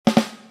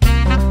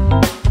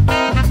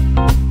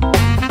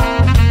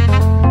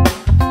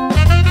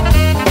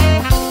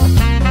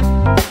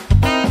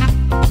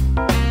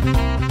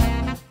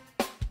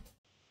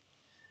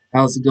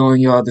How's it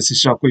going, y'all? This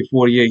is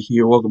Shockwave48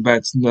 here. Welcome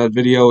back to another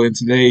video. And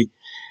today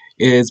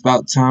is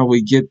about time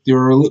we get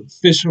the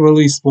official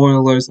release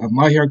spoilers of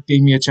My Hero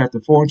Academia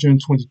chapter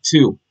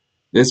 422.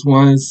 This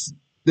one's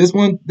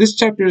this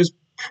chapter is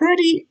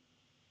pretty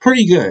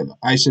good,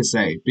 I should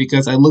say,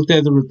 because I looked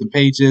at the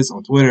pages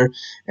on Twitter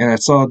and I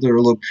saw the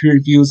little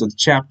previews of the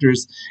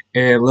chapters,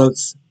 and it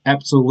looks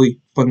absolutely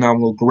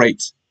phenomenal,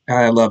 great.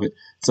 I love it.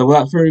 So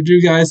without further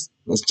ado, guys,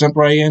 let's jump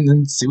right in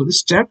and see what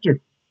this chapter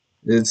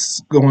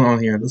is going on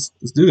here. Let's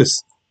do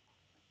this.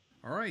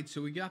 All right,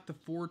 so we got the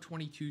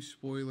 422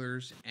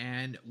 spoilers,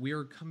 and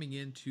we're coming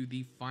into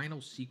the final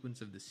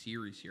sequence of the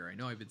series here. I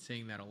know I've been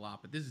saying that a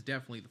lot, but this is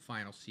definitely the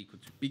final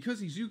sequence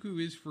because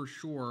Izuku is for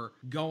sure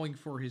going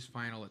for his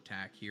final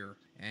attack here,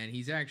 and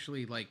he's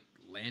actually like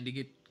landing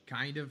it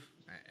kind of.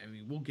 I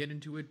mean, we'll get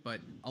into it,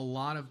 but a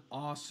lot of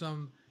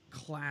awesome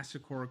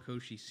classic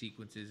Horikoshi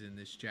sequences in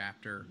this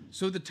chapter.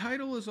 So the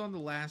title is on the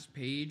last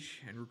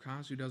page, and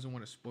Rukazu doesn't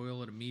want to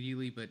spoil it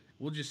immediately, but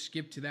we'll just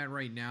skip to that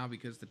right now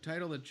because the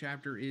title of the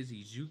chapter is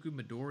Izuku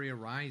Midoriya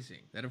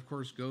Rising. That, of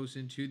course, goes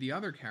into the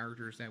other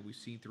characters that we've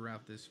seen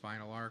throughout this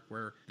final arc,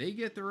 where they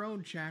get their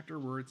own chapter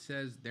where it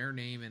says their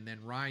name and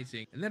then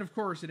Rising, and then, of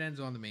course, it ends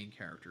on the main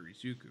character,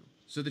 Izuku.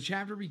 So the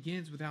chapter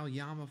begins with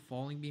Aoyama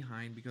falling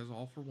behind because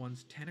All For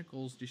One's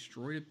tentacles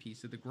destroyed a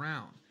piece of the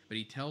ground, but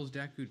he tells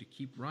Deku to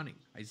keep running.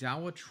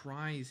 Aizawa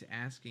tries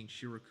asking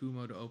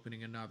Shirakumo to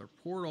opening another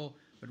portal,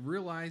 but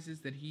realizes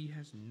that he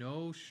has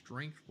no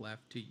strength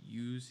left to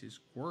use his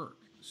quirk.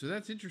 So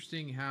that's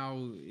interesting how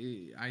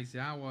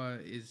Aizawa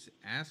is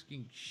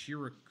asking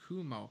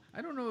Shirakumo.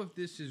 I don't know if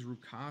this is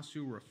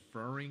Rukasu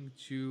referring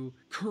to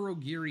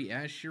Kurogiri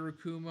as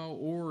Shirakumo,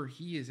 or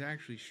he is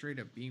actually straight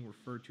up being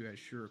referred to as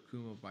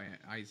Shirakumo by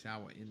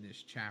Aizawa in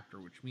this chapter,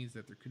 which means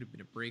that there could have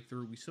been a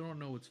breakthrough. We still don't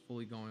know what's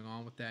fully going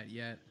on with that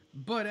yet.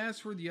 But as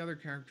for the other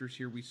characters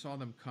here, we saw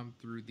them come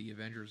through the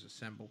Avengers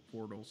Assemble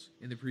portals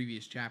in the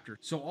previous chapter.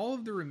 So all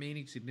of the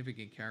remaining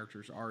significant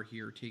characters are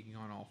here taking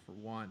on All For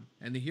One.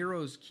 And the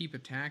heroes keep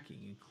attacking,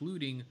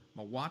 including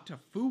Mawata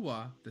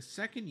Fuwa, the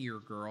second year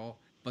girl,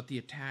 but the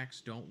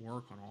attacks don't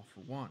work on All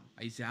For One.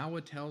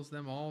 Aizawa tells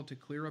them all to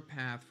clear a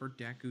path for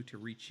Deku to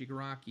reach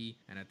Shigaraki,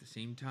 and at the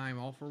same time,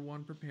 All For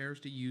One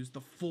prepares to use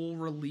the full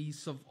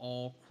release of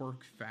all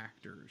quirk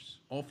factors.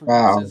 All For One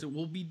Wow. says it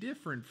will be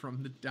different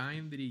from the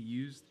time that he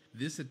used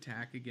this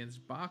attack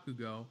against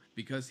Bakugo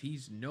because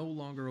he's no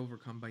longer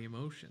overcome by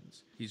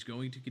emotions. He's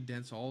going to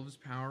condense all of his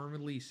power and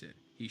release it.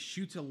 He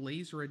shoots a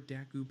laser at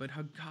Deku, but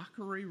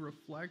Hagakure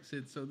reflects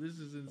it, so this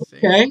is insane.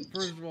 Okay.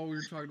 First of all, we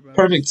were talking about this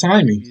Perfect in the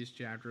timing. previous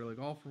chapter. Like,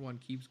 All For One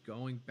keeps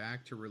going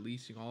back to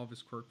releasing all of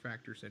his quirk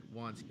factors at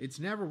once. It's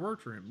never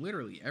worked for him.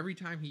 Literally, every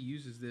time he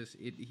uses this,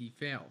 he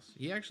fails.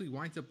 He actually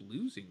winds up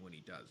losing when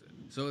he does it.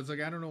 So it's like,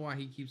 I don't know why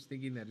he keeps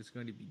thinking that it's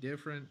going to be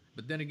different.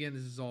 But then again,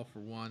 this is All For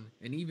One.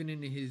 And even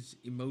in his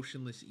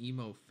emotionless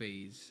emo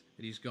phase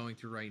that he's going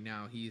through right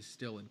now, he is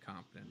still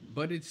incompetent.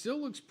 But it still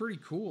looks pretty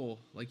cool.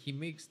 Like, he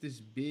makes this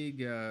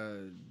big,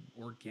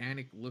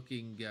 organic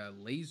looking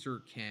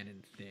laser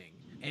cannon thing,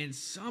 and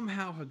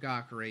somehow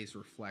Hagakure is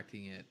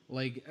reflecting it.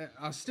 Like,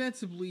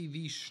 ostensibly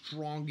the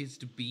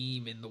strongest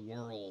beam in the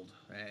world,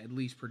 at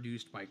least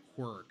produced by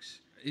quirks,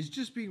 is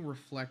just being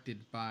reflected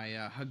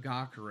by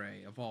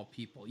Hagakure of all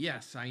people.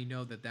 Yes, I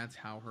know that that's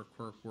how her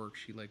quirk works.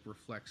 She like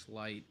reflects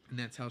light, and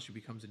that's how she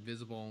becomes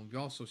invisible. And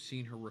we've also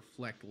seen her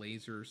reflect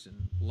lasers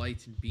and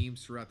lights and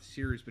beams throughout the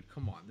series. But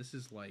come on, this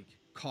is like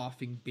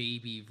coughing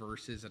baby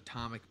versus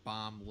atomic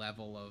bomb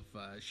level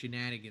of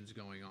shenanigans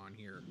going on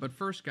here. But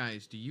first,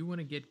 guys, do you want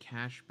to get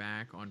cash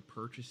back on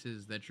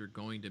purchases that you're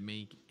going to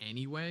make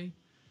anyway?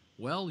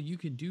 Well, you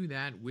can do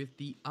that with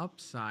the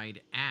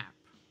Upside app,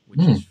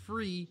 which Hmm. is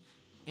free,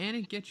 and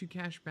it gets you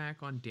cash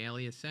back on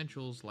daily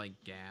essentials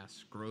like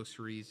gas,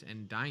 groceries,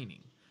 and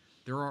dining.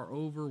 There are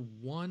over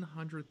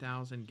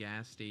 100,000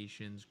 gas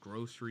stations,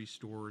 grocery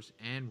stores,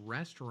 and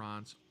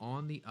restaurants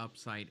on the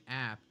Upside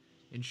app,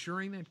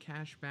 ensuring that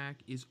cashback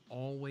is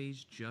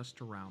always just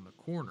around the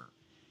corner.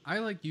 I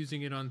like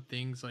using it on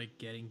things like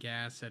getting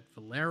gas at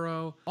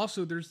Valero.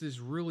 Also, there's this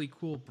really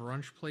cool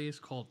brunch place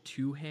called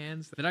Two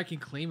Hands that I can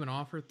claim an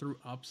offer through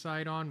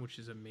Upside on, which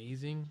is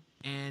amazing.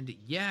 And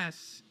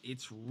yes,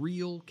 it's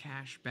real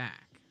cash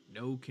back.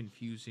 No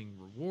confusing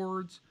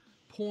rewards,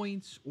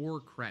 points, or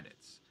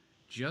credits.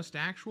 Just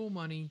actual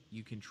money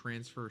you can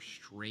transfer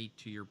straight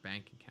to your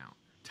bank account.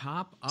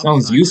 Top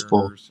Sounds Upside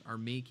useful. earners are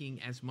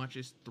making as much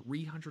as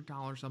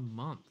 $300 a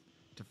month.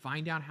 To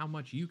find out how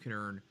much you can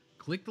earn,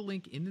 click the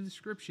link in the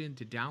description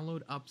to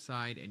download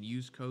Upside and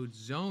use code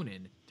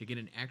ZONIN to get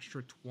an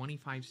extra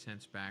 25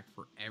 cents back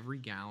for every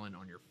gallon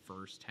on your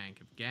first tank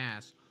of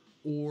gas,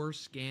 or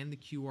scan the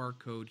QR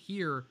code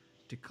here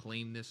to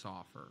claim this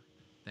offer.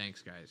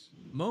 Thanks, guys.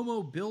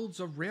 Momo builds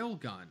a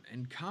railgun,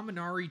 and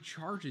Kaminari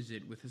charges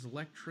it with his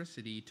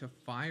electricity to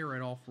fire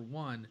at All For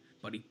One,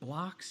 but he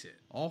blocks it.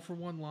 All for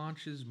One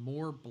launches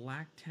more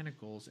black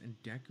tentacles, and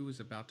Deku is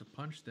about to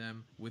punch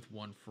them with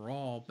One for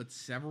All, but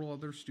several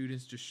other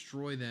students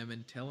destroy them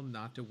and tell him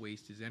not to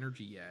waste his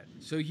energy yet.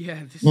 So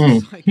yeah, this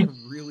is like a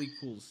really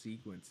cool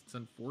sequence. It's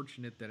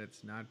unfortunate that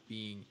it's not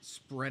being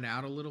spread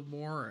out a little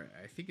more.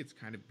 I think it's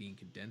kind of being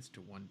condensed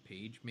to one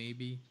page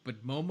maybe.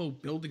 But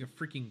Momo building a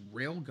freaking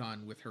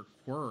railgun with her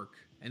quirk,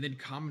 and then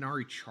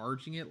Kaminari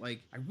charging it.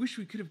 Like, I wish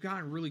we could have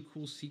gotten really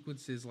cool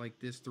sequences like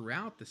this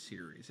throughout the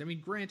series. I mean,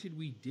 granted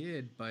we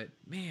did, but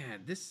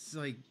man, this is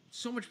like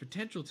so much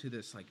potential to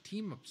this, like,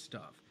 team up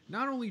stuff.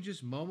 Not only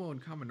just Momo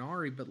and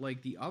Kaminari, but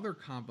like the other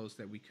combos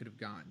that we could have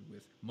gotten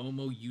with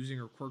Momo using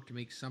her quirk to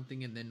make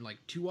something, and then like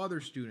two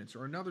other students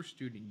or another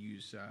student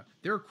use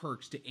their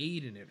quirks to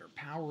aid in it or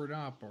power it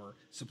up or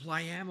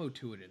supply ammo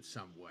to it in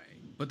some way.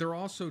 But they're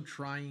also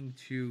trying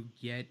to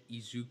get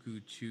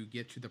Izuku to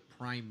get to the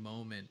prime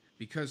moment,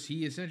 because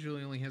he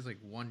essentially only has like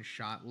one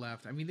shot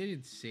left. I mean, they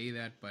didn't say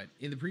that, but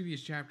in the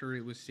previous chapter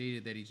it was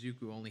stated that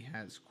Izuku only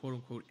has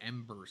quote-unquote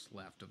embers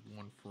left of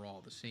One for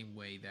All, the same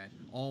way that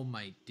All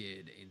Might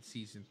did in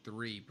Season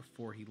 3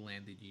 before he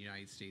landed the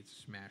United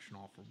States smashing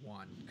All for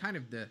One. Kind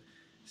of the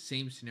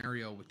same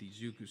scenario with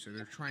Izuku, so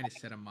they're trying to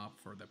set him up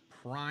for the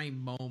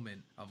prime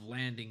moment of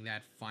landing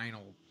that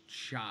final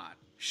shot.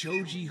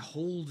 Shoji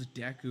holds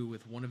Deku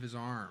with one of his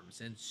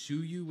arms and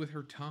Tsuyu with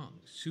her tongue.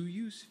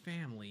 Tsuyu's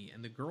family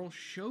and the girl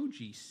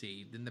Shoji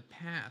saved in the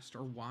past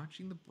are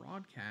watching the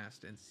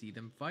broadcast and see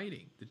them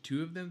fighting. The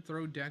two of them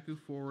throw Deku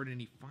forward,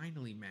 and he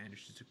finally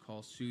manages to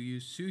call Tsuyu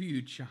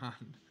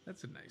Tsuyu-chan.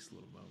 That's a nice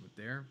little moment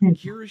there.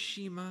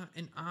 Kirishima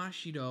and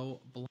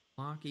Ashido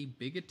block a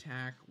big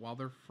attack while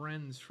their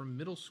friends from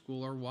middle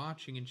school are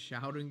watching and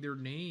shouting their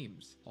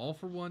names. All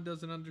for One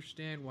doesn't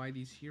understand why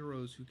these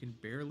heroes who can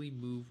barely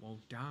move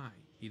won't die.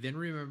 He then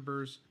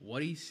remembers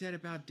what he said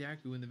about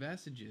Deku in the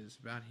Vestiges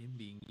about him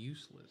being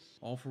useless.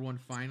 All for One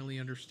finally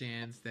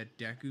understands that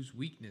Deku's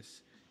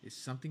weakness is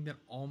something that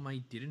All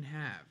Might didn't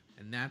have,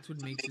 and that's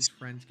what makes his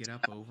friends get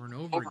up over and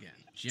over again.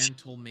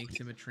 Gentle makes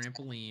him a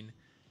trampoline.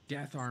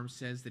 Death Arm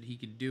says that he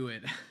can do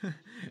it,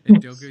 and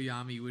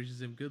Tokoyami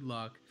wishes him good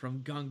luck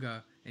from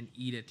Gunga, and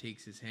Ida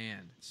takes his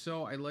hand.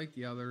 So I like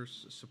the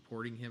others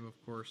supporting him, of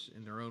course,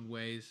 in their own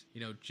ways.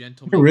 You know,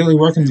 Gentle. They're really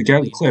working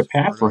together to clear a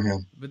path for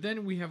him. But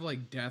then we have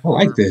like Death I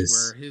like Arms,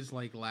 this. where his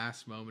like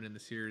last moment in the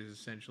series is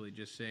essentially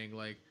just saying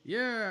like,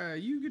 "Yeah,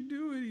 you can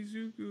do it,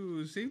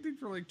 Izuku." Same thing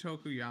for like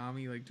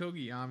Tokoyami. Like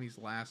Tokoyami's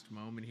last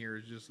moment here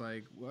is just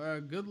like,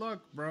 "Good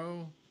luck,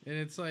 bro." And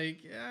it's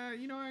like,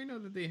 you know, I know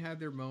that they had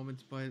their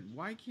moments, but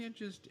why can't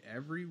just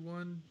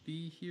everyone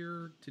be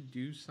here to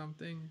do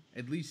something,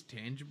 at least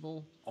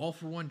tangible? All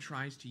for One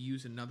tries to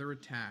use another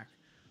attack,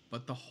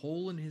 but the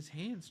hole in his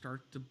hand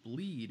starts to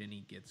bleed and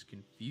he gets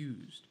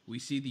confused. We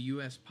see the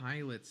US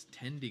pilots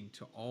tending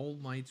to All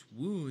Might's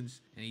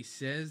wounds, and he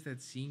says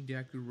that seeing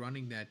Deku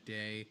running that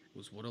day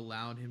was what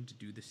allowed him to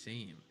do the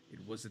same.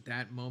 It was at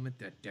that moment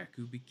that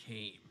Deku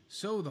became.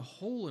 So the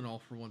hole in All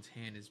for One's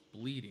hand is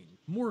bleeding.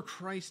 More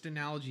Christ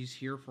analogies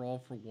here for All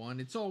for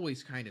One. It's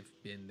always kind of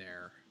been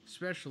there,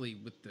 especially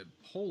with the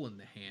hole in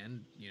the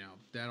hand, you know,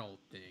 that old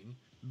thing.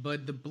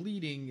 But the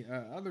bleeding,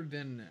 other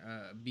than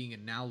being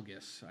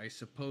analogous, I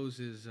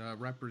suppose is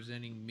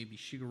representing maybe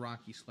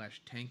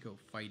Shigaraki/Tenko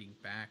fighting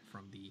back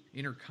from the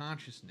inner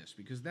consciousness,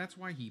 because that's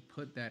why he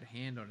put that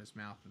hand on his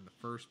mouth in the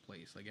first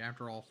place. Like,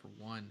 after All for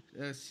One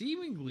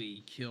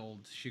seemingly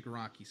killed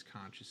Shigaraki's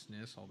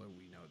consciousness, although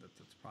we know that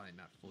that's probably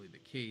not fully the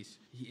case,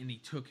 and he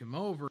took him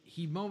over,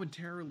 he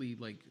momentarily,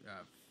 like,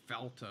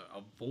 felt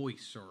a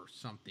voice or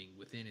something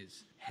within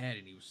his head,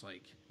 and he was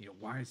like, you know,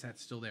 why is that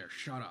still there?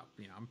 Shut up.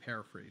 You know, I'm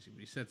paraphrasing,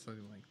 but he said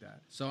something like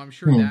that. So I'm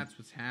sure that's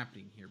what's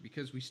happening here,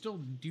 because we still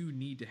do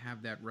need to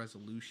have that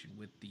resolution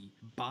with the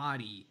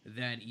body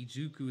that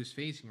Izuku is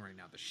facing right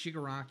now. The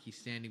Shigaraki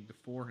standing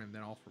before him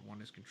that All for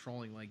One is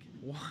controlling, like,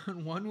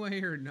 one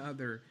way or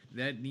another,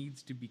 that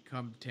needs to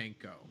become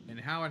Tenko. And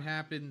how it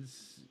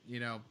happens, you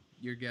know,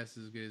 your guess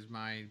is as good as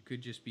mine.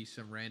 Could just be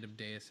some random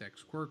Deus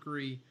Ex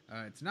quirkery.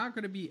 It's not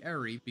going to be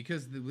Eri,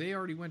 because they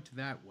already went to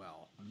that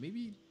well.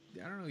 Maybe,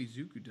 I don't know,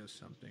 Izuku does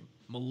something.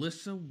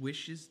 Melissa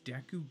wishes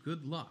Deku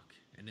good luck.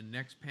 And in the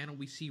next panel,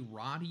 we see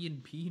Roddy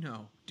and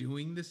Pino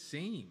doing the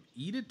same.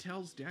 Ida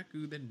tells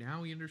Deku that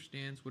now he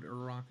understands what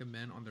Uraraka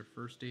meant on their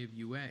first day of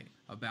UA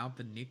about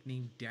the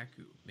nickname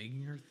Deku,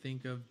 making her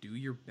think of do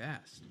your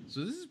best.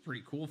 So this is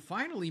pretty cool.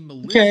 Finally,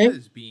 Melissa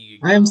is being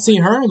acknowledged. I haven't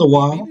seen her in a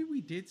while. Maybe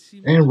we did see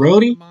and Melissa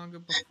Rhodey? in the manga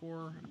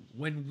before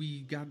when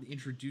we got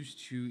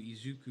introduced to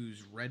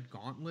Izuku's Red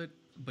Gauntlet.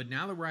 But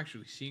now that we're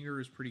actually seeing her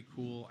is pretty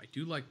cool. I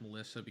do like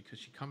Melissa because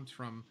she comes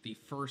from the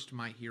first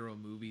My Hero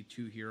movie,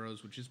 Two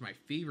Heroes, which is my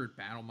favorite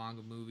battle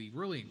manga movie.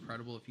 Really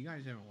incredible. If you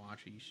guys haven't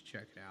watched it, you should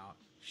check it out.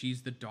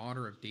 She's the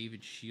daughter of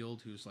David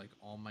Shield, who's like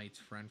All Might's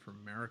friend from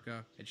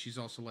America. And she's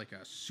also like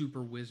a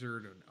super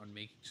wizard on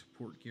making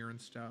support gear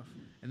and stuff.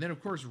 And then,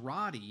 of course,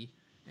 Roddy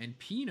and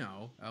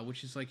Pino,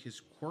 which is like his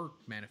quirk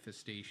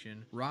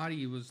manifestation.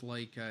 Roddy was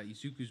like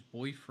Izuku's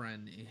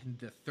boyfriend in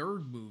the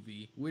third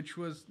movie, which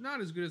was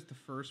not as good as the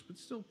first, but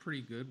still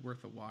pretty good,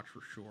 worth a watch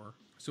for sure.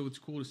 So it's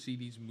cool to see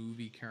these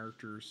movie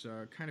characters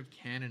kind of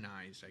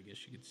canonized, I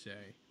guess you could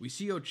say. We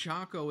see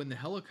Ochako in the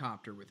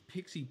helicopter with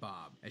Pixie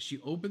Bob as she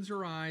opens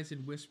her eyes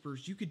and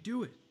whispers, "You could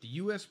do it." The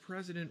US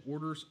president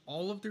orders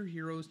all of their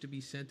heroes to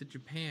be sent to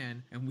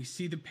Japan, and we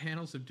see the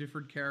panels of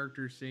different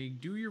characters saying,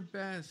 "Do your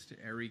best,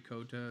 Eri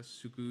Kota,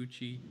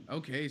 Tsukuchi."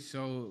 Okay,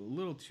 so a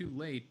little too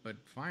late, but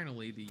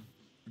finally the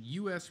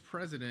U.S.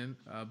 President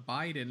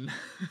Biden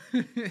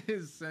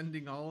is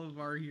sending all of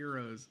our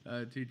heroes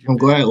to Japan. I'm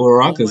glad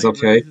Uraraka's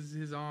okay. Raises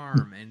his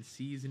arm and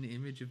sees an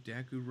image of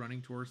Deku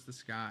running towards the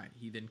sky.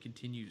 He then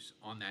continues,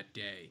 "On that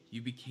day,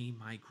 you became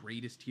my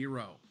greatest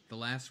hero." The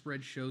last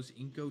spread shows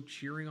Inko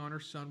cheering on her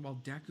son while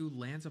Deku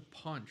lands a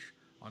punch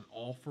on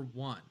All for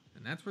One.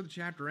 And that's where the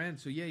chapter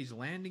ends. So yeah, he's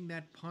landing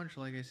that punch,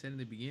 like I said in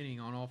the beginning,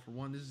 on All for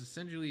One. This is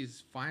essentially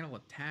his final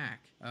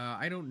attack.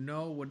 I don't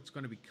know what it's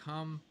going to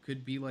become.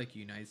 Could be like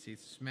United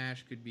States of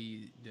Smash, could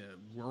be the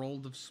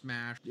World of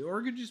Smash, or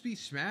it could just be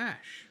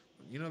Smash.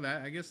 You know,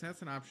 that I guess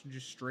that's an option,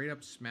 just straight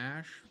up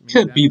Smash. Maybe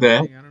could be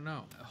that. I don't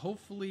know.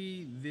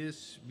 Hopefully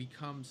this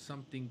becomes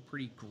something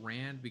pretty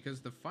grand,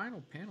 because the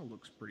final panel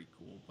looks pretty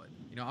cool. But,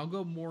 you know, I'll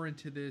go more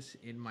into this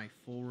in my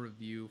full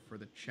review for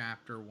the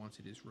chapter once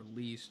it is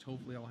released.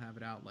 Hopefully I'll have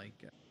it out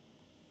like...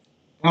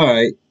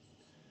 Alright.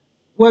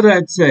 What did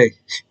I say?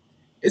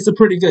 It's a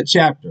pretty good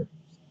chapter.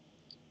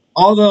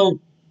 Although,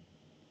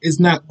 it's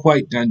not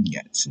quite done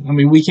yet. I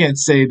mean, we can't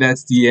say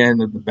that's the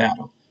end of the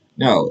battle.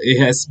 No, it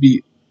has to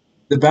be...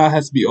 The battle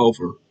has to be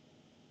over,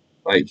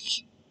 like,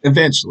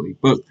 eventually.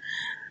 But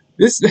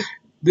this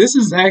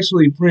is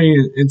actually pretty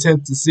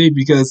intense to see,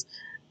 because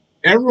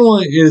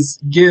everyone is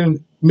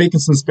making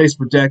some space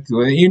for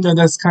Deku, and even though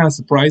that's kind of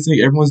surprising,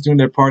 everyone's doing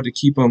their part to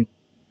keep him,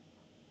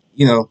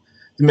 you know,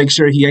 to make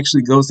sure he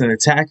actually goes and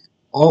attack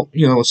all,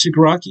 you know,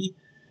 Shigaraki,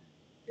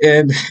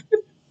 and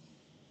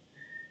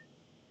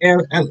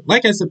and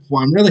like I said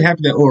before, I'm really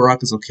happy that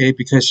Uraraka's okay,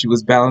 because she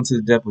was battling to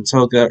the death with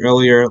Toga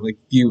earlier, like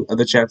a few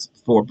other chapters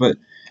before, but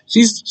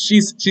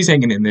she's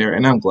hanging in there,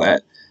 and I'm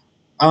glad.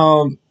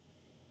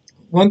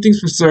 One thing's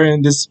for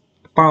certain, this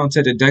final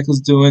attack that Deku's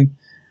doing,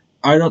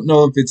 I don't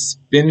know if it's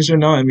finished or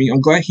not. I mean,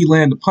 I'm glad he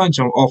landed a punch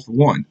on All for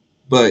One,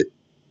 but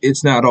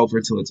it's not over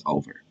until it's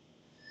over.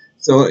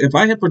 So if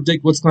I had to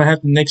predict what's going to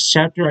happen next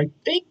chapter, I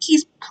think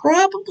he's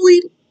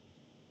possibly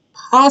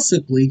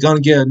going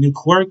to get a new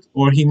quirk,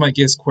 or he might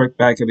get his quirk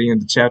back at the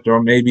end of the chapter,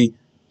 or maybe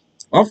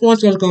All for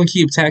One's going to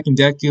keep attacking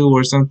Deku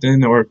or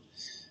something, or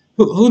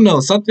who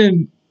knows,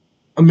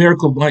 a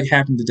miracle might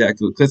happen to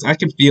Deku, because I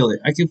can feel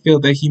it. I can feel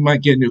that he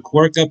might get a new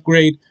quirk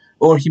upgrade,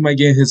 or he might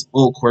get his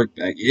old quirk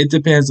back. It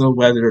depends on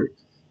whether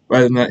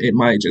or not it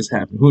might just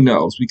happen. Who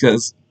knows?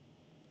 Because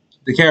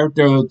the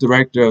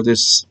director of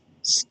this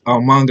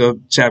manga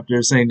chapter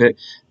is saying that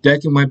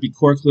Deku might be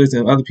quirkless,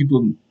 and other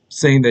people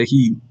saying that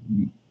he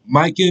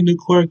might get a new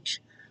quirk.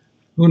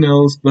 Who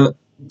knows? But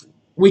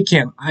we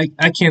can't. I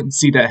can't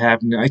see that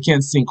happening. I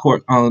can't see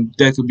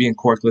Deku being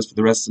quirkless for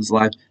the rest of his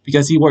life,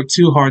 because he worked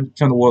too hard to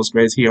become the world's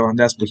greatest hero, and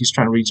that's what he's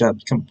trying to reach out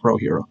to become a pro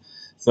hero.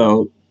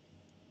 So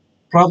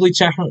probably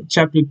chapter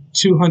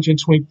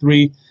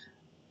 223.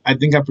 I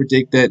think I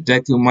predict that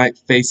Deku might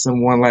face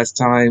him one last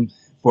time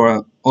for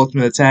an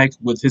ultimate attack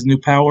with his new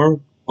power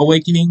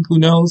awakening. Who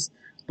knows?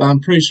 But I'm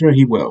pretty sure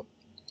he will,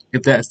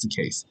 if that's the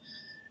case.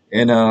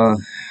 And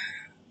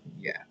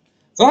yeah.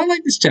 So I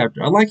like this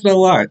chapter. I like it a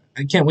lot.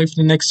 I can't wait for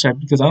the next chapter,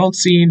 because I don't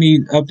see any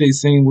updates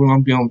saying we're going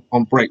to be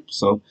on break.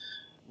 So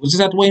we'll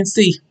just have to wait and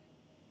see.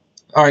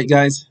 Alright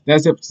guys,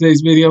 that's it for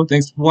today's video.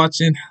 Thanks for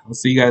watching. I'll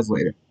see you guys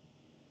later.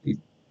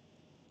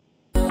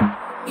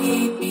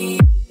 Peace.